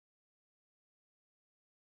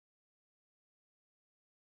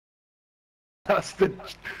That's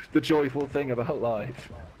the joyful thing about life.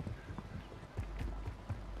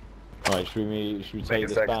 Right, should we take this Make a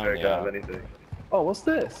down? sex joke out of anything. Oh, what's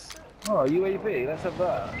this? Oh, UAV. Let's have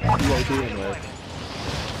that. UAV in with.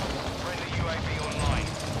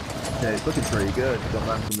 Yeah, it's looking pretty good. We've got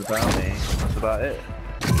man from the bounty. That's about it.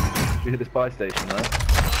 We hit this buy station though. Get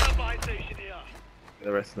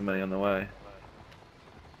the rest of the money on the way.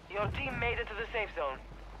 Your team made it to the safe zone.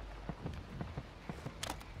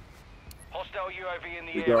 Hostile UAV in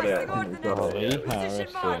the We area. got it. We got it.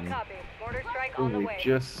 Harrison. Oh, we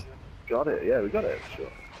just got it. Yeah, we got it.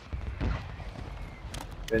 Sure.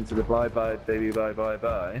 Into the bye-bye, baby,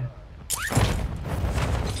 bye-bye.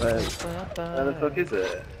 Where the fuck is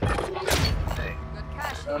it? Hey.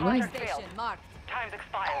 Buy station marked. Time's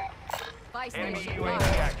expired. Buy Enemy station UAV marked.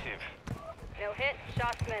 active. No hit,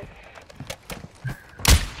 shots missed.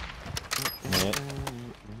 Yeah.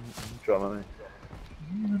 Drop me.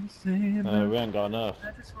 No, we ain't got enough. I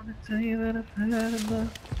just want to tell you that I've had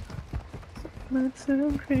enough. Might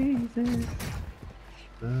sound crazy.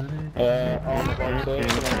 Armor boxer,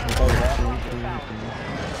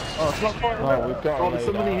 Oh, it's not far. Oh, we've got there's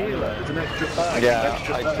somebody here. There's an extra bag. Yeah,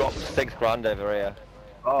 extra I bag. dropped 6 grand over here.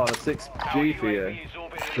 Oh, the 6G for you. UAV is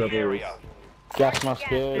orbiting the Troubles. area. gas mask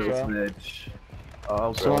here as well. Smidge. Oh,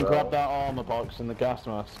 I'll Someone grab grab that armor box and the gas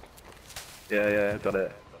mask. Yeah, got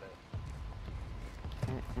it.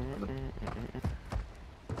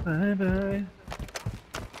 Bye bye.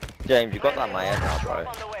 James, you got that in my head now, Drop bro.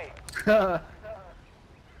 on the way.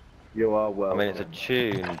 You are well. I mean, it's a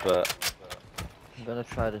tune, but I'm gonna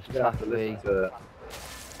try this you have to listen TAC-V to it.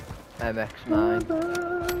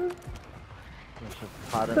 MX-9. Which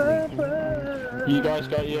apparently... You guys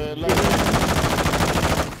got your level?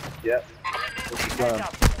 Yep. What's the Heads plan?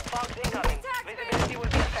 up. Fogs incoming. Visibility will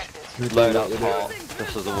be affected. load up hot,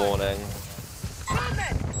 just as a warning.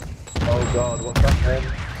 Oh god, what's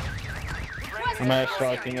happening? I'm air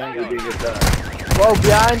striking You're it. being attacked. Whoa,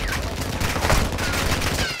 behind!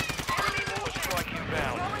 Enemy mortar strike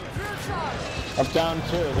inbound. I've downed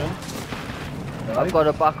 2 of them. I've got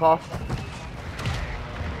to back off.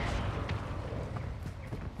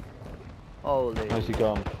 Holy. Where's he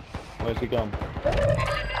gone? Where's he gone?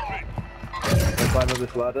 Let's climb up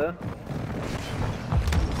this ladder.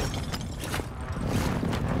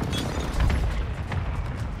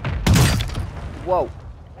 Whoa.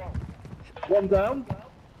 One down.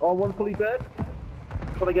 Oh, one fully dead.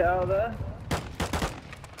 Gotta get out of there.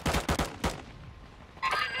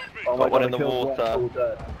 Oh Got one God, in the I killed one water. full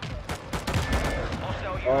dead.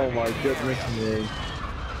 Hostile UAV. Oh my goodness me.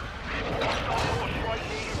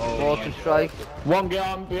 Mortar strike. One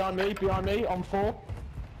behind me, on 4.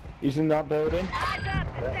 He's in that building.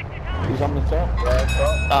 He's on the top. Yeah,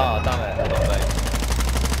 stop. Ah, damn it, I got me.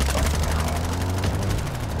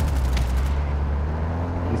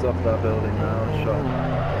 He's off that building now. Shot.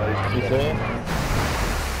 He's here.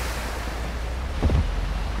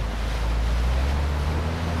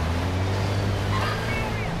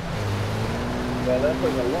 Yeah, they're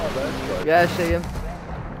putting a lot of airstrikes. Yeah, I see him.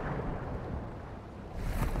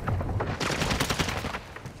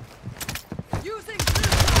 Using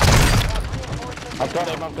I've got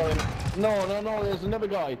him. No, there's another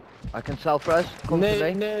guy. I can self-res. Come to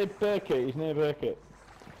me. Near Burkett, he's near Burkett.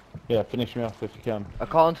 Yeah, finish me off if you can. I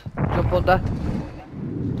can't. Jump under.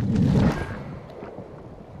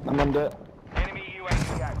 I'm under. Enemy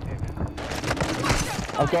UAV active.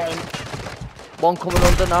 I've got him. One coming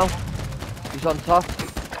under now. He's on top.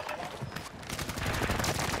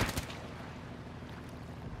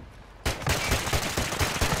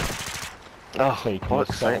 Oh, Taking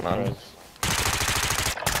what's the sake, man? self-res.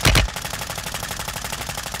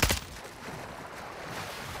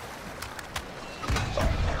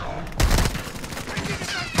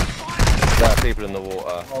 There are people in the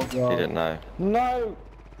water. Oh You god. didn't know. No!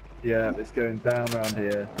 Yeah, it's going down around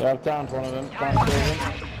here. Yeah, I've downed one of them. Time Downed 2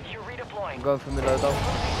 of them. You're redeploying. I'm going for my loadout.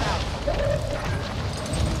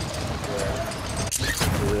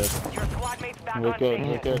 Your squad mates back We're on good, station.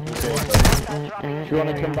 we're good. If you want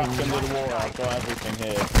to come back under the water, I've got everything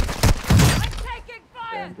here. I'm taking Yeah,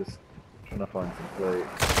 fire! I'm just trying to find some plate.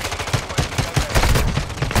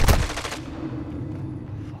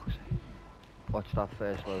 Watch that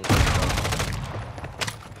first load.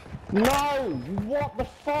 No! What the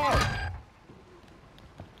fuck?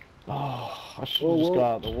 Oh, I should have just got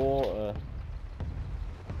out of the water.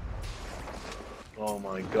 Oh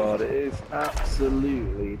my god, it is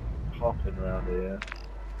absolutely popping around here.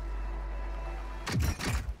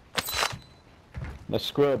 The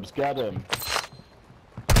scrubs, get him.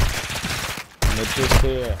 And they're just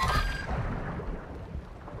here.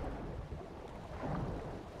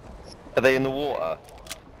 Are they in the water?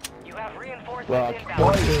 You have reinforcements Well, inbound.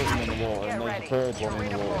 twice in the water, Get and there's a ready. third You're one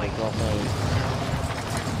in the water. redeploying. God knows.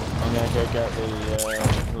 I'm gonna go get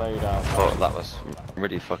the loadout. Oh, that was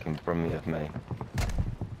really fucking brummy of me.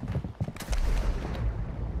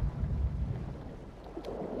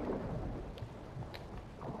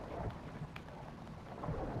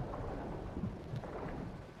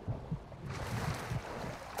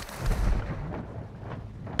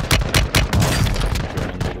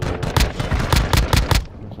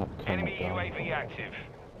 Enemy UAV active.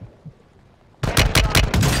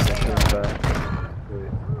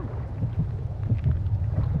 Sweet.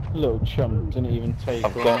 Little chump didn't even take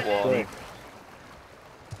I've got one.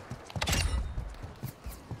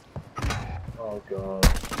 Oh god.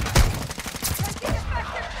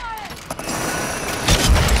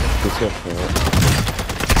 It's up for it.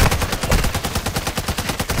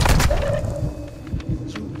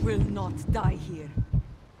 You will not die here.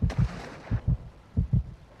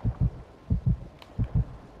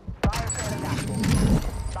 Fire sale is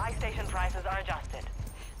active. Buy station prices are adjusted.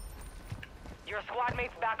 Your squad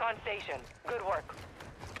mates back on station. Good work.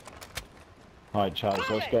 Alright, Charles,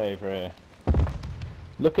 let's go over here.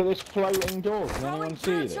 Look at this floating door. Can Throwing anyone see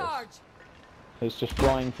drill this? charge. It's just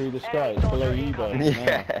flying through the sky. It's below you guys.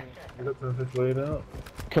 Yeah. You look at this laid out.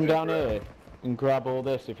 Come down here and grab all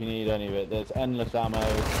this if you need any of it. There's endless ammo.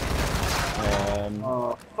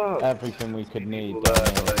 Oh fuck. Everything we could need People down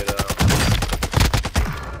there here. laid out.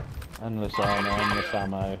 Endless armor, endless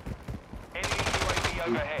ammo, Enemy UAV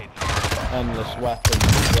overhead. endless weapons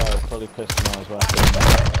as well. Fully customized weapons.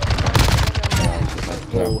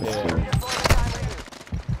 All here.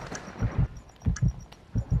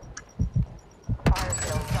 Fire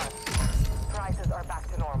sale done. Prices are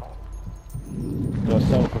back to normal. Got a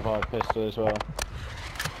self-revive pistol as well.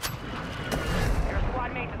 Your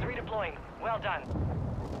squad mate is redeploying. Well done.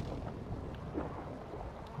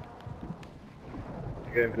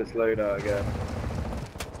 You're going for this loadout again.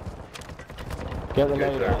 Get the Okay,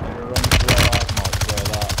 loadout sir. and run to where I marked where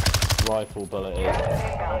that rifle bullet is.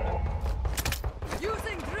 Inbound.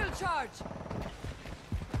 Using drill charge.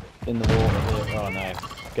 In the water here. Oh no,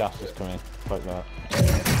 gas is coming. Fuck that.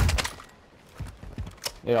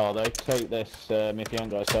 Yeah, they take this if you haven't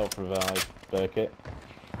got a self-revive, Burkett.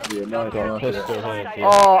 Yeah, nice. Got a pistol here for you.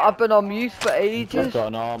 Oh, I've been on mute for I've ages. got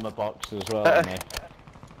an armor box as well on me.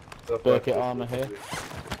 Burkett armor here.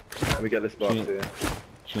 Let me get this box Gee. here.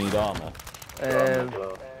 Do you need armor?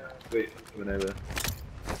 Wait, coming over.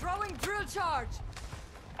 Throwing drill charge.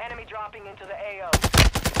 Enemy dropping into the AO.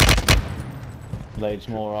 Loads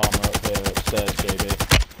more armor up here upstairs,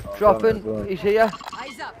 JB. Dropping. He's here.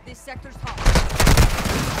 Eyes up. This sector's hot.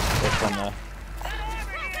 What's on there?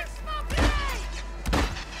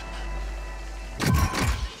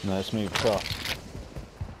 No, let's move across.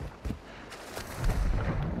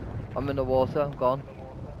 I'm in the water. I'm gone.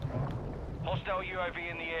 Hostile UAV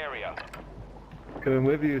in the area. Coming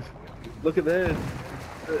with you. Look at this.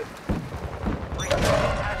 Has been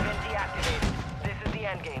deactivated. This is the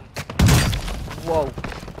end game. Whoa.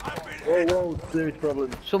 Whoa, whoa, serious problem.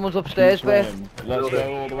 Someone's upstairs, Keep babe. running. Let's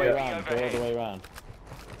go all the way around. Go all the way around.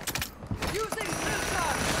 Using drill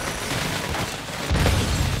charge.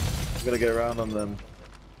 I'm gonna go around on them.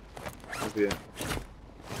 With you.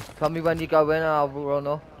 Tell me when you go in and I'll run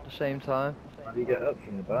up at the same time. How do you get up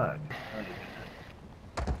from the back?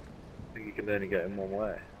 I think you can only get in one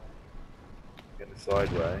way. Get the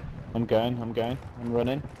side way. I'm going, I'm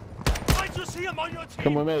running.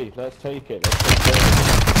 Come with me, let's take it. Let's take it.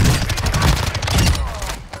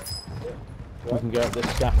 We can go up this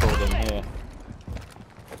scaffolding here.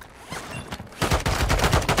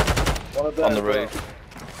 One of them. On the roof.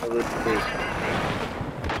 On the roof.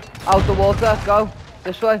 Out the water. Go.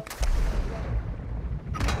 This way.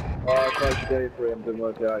 Oh, I tried to go for him, didn't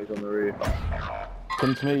work out, he's on the roof.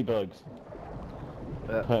 Come to me, Bugs.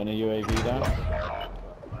 Yeah. Putting a UAV down.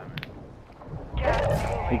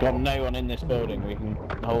 We've got no one in this building, we can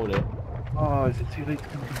hold it. Oh, is it too late to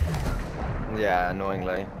come? Yeah,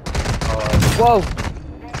 annoyingly. Whoa.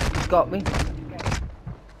 He's got me.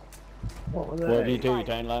 What were they? Whatever you do,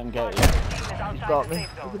 don't let them get you. He's got me.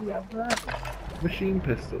 Machine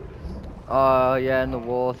pistols. Oh, yeah, in the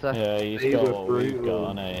water. Yeah, he's They got were what we've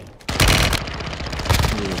brutal. got, hasn't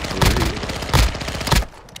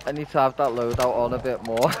I need to have that loadout on a bit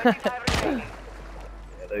more. Yeah,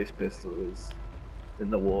 those pistols in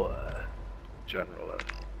the water. General.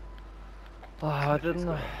 Oh, I didn't.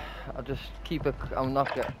 I just keep it. I'm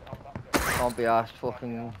not get. Can't be asked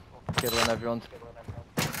fucking killing everyone.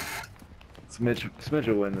 Smidge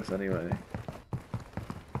will win this anyway.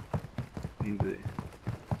 Easy.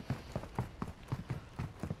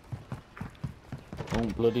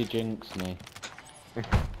 Don't bloody jinx me.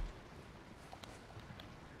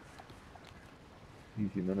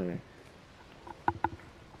 Easy money.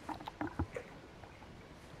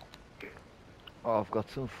 Oh, I've got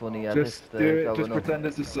some funny edits Just do there it, just going up. pretend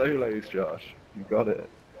it's a solos, Josh. You got it.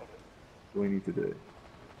 That's all we need to do.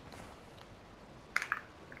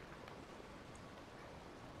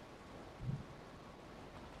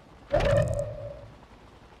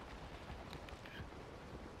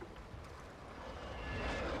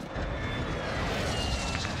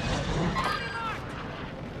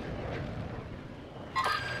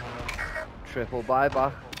 Triple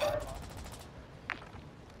buyback.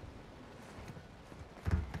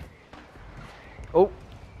 Oh!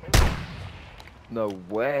 No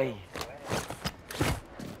way!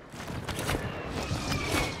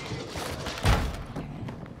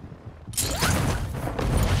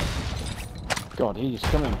 God, he's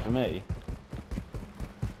coming for me.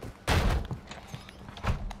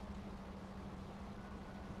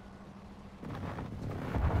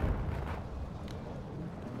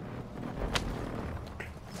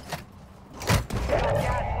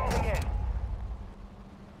 Gas moving in.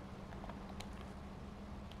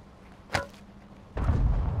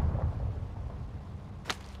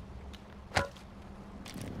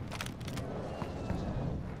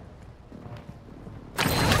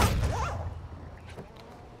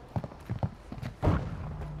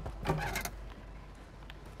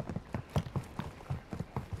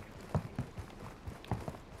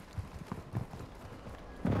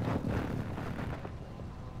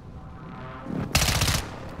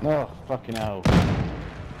 Oh, fucking hell.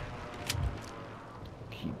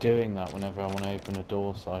 Keep doing that whenever I want to open a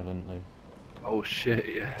door silently. Oh shit,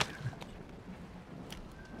 yeah.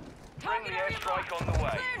 Bring the airstrike on the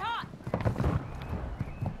way.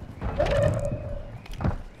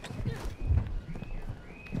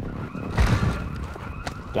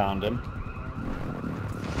 Downed him.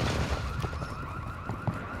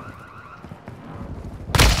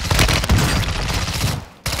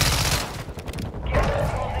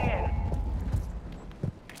 Gas closing in.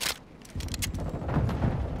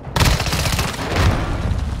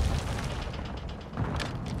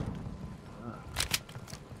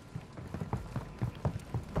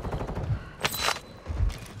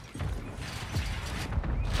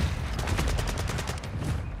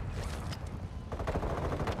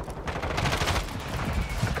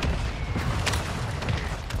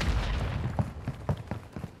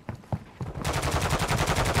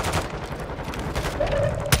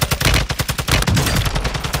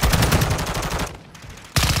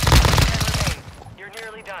 You're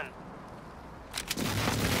nearly done.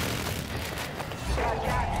 Got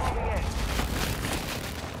gas moving in.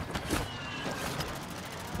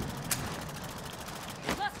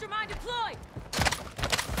 Cluster mine deployed!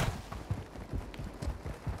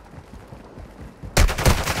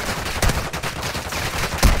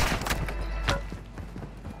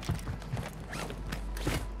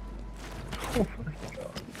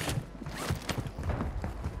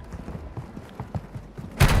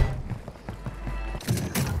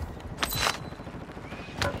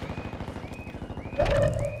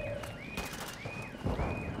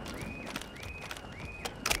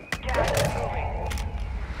 Gas is moving.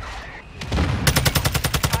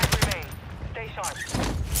 Time remains. Stay sharp.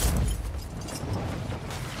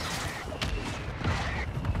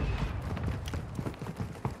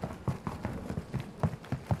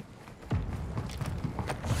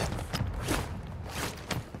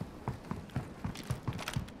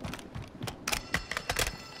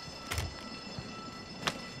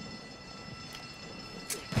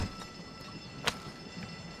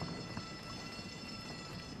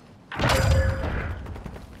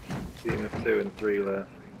 Team of 2 and 3 left.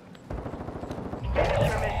 Finish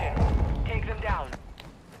your mission. Take them down.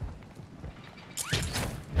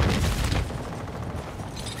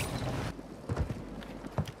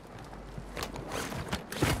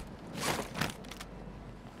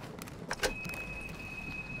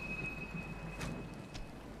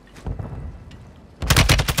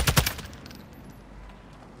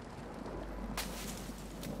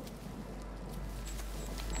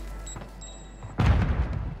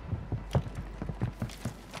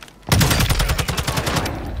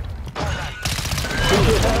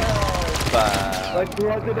 Like,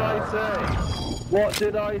 what did I say? What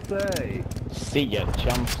did I say? See ya,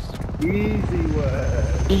 chumps. Easy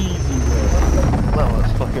work. Easy work. Well,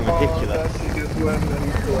 that's fucking ridiculous. Oh, just went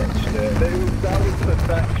and clutched it. That was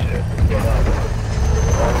perfection. Yeah, that was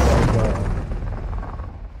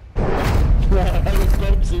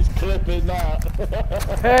Bubs is clipping that.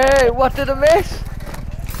 Hey, what did I miss?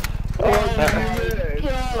 Oh,